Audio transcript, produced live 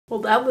Well,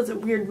 that was a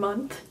weird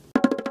month.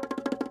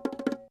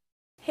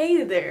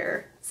 Hey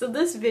there! So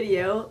this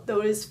video,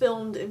 though it is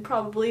filmed and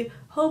probably,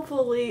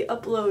 hopefully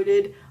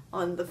uploaded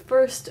on the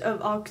 1st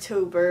of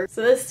October,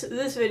 so this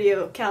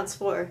video counts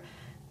for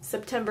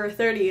September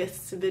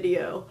 30th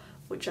video,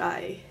 which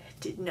I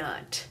did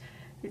not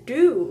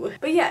do.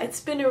 But yeah,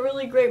 it's been a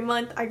really great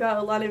month. I got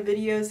a lot of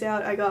videos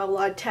out. I got a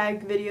lot of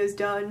tagged videos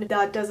done.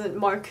 That doesn't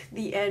mark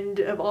the end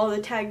of all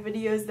the tagged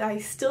videos that I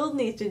still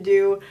need to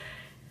do.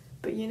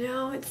 But you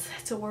know,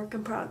 it's a work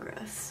in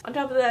progress. On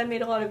top of that, I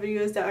made a lot of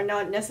videos that are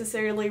not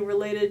necessarily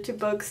related to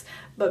books,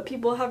 but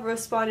people have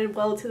responded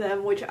well to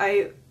them, which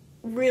I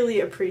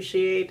really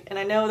appreciate, and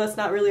I know that's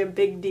not really a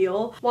big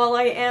deal. While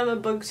I am a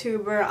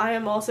booktuber, I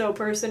am also a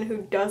person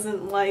who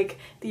doesn't like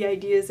the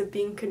ideas of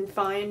being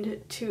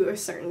confined to a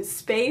certain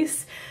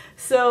space.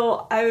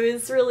 So I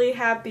was really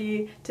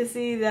happy to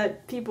see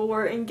that people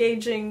were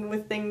engaging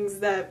with things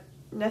that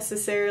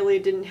necessarily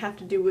didn't have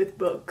to do with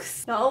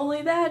books. Not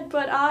only that,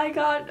 but I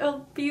got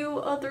a few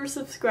other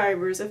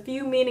subscribers, a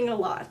few meaning a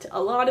lot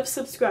of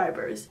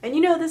subscribers. And you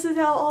know, this is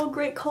how all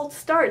great cults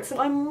start, so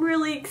I'm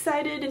really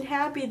excited and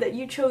happy that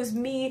you chose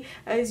me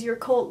as your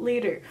cult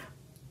leader.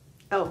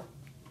 Oh,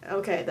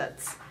 okay,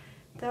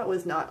 that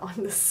was not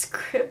on the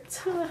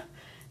script.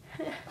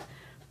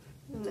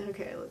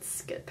 Okay,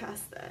 let's get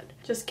past that.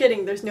 Just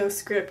kidding, there's no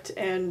script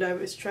and I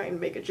was trying to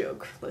make a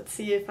joke. Let's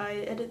see if I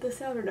edit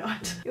this out or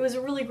not. It was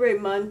a really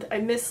great month. I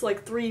missed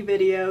like 3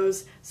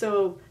 videos,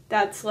 so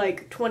that's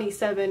like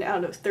 27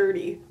 out of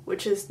 30,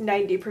 which is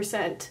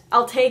 90%.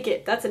 I'll take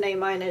it. That's an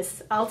A-.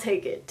 I'll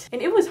take it. And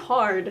it was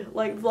hard,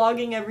 like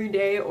vlogging every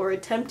day or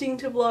attempting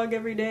to vlog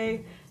every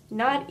day.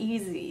 Not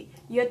easy.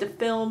 You have to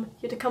film,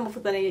 you have to come up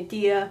with an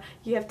idea,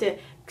 you have to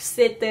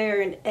sit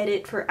there and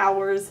edit for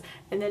hours,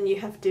 and then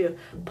you have to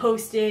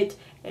post it,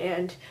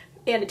 and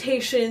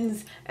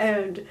annotations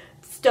and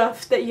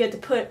stuff that you have to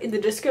put in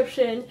the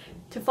description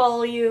to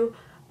follow you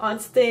on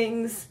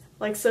things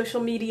like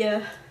social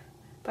media.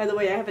 By the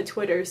way, I have a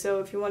Twitter, so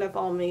if you want to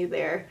follow me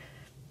there,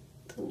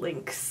 the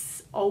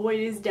link's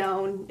always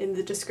down in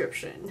the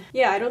description.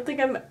 Yeah, I don't think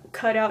I'm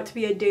cut out to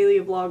be a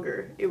daily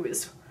vlogger. It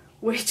was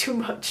way too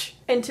much.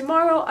 And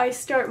tomorrow I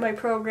start my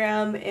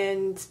program,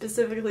 and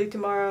specifically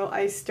tomorrow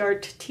I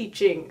start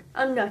teaching.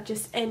 I'm not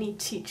just any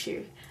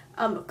teacher.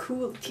 I'm a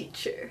cool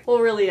teacher. Well,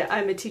 really,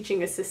 I'm a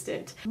teaching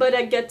assistant, but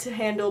I get to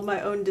handle my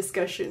own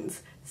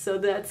discussions, so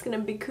that's gonna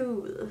be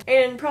cool.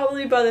 And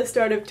probably by the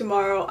start of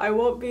tomorrow, I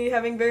won't be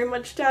having very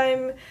much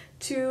time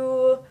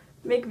to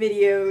make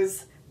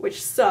videos,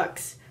 which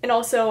sucks. And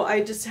also,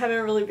 I just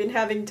haven't really been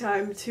having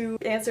time to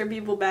answer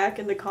people back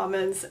in the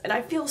comments, and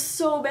I feel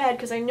so bad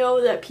because I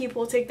know that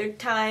people take their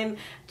time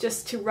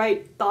just to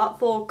write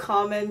thoughtful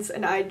comments,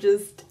 and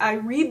I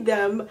read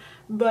them,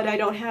 but I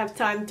don't have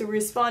time to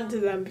respond to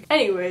them.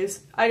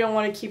 Anyways, I don't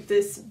want to keep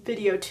this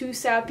video too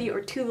sappy or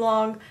too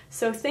long,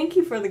 so thank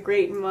you for the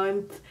great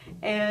month,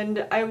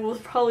 and I will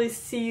probably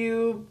see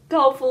you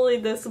hopefully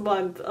this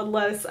month,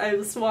 unless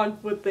I'm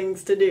swamped with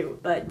things to do.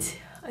 But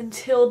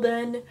until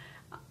then,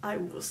 I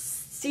will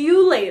see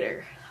you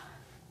later.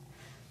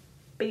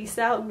 Peace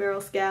out, Girl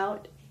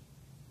Scout.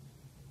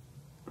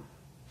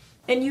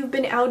 And you've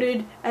been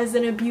outed as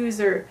an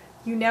abuser.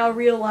 You now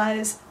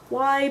realize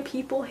why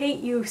people hate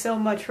you so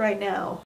much right now.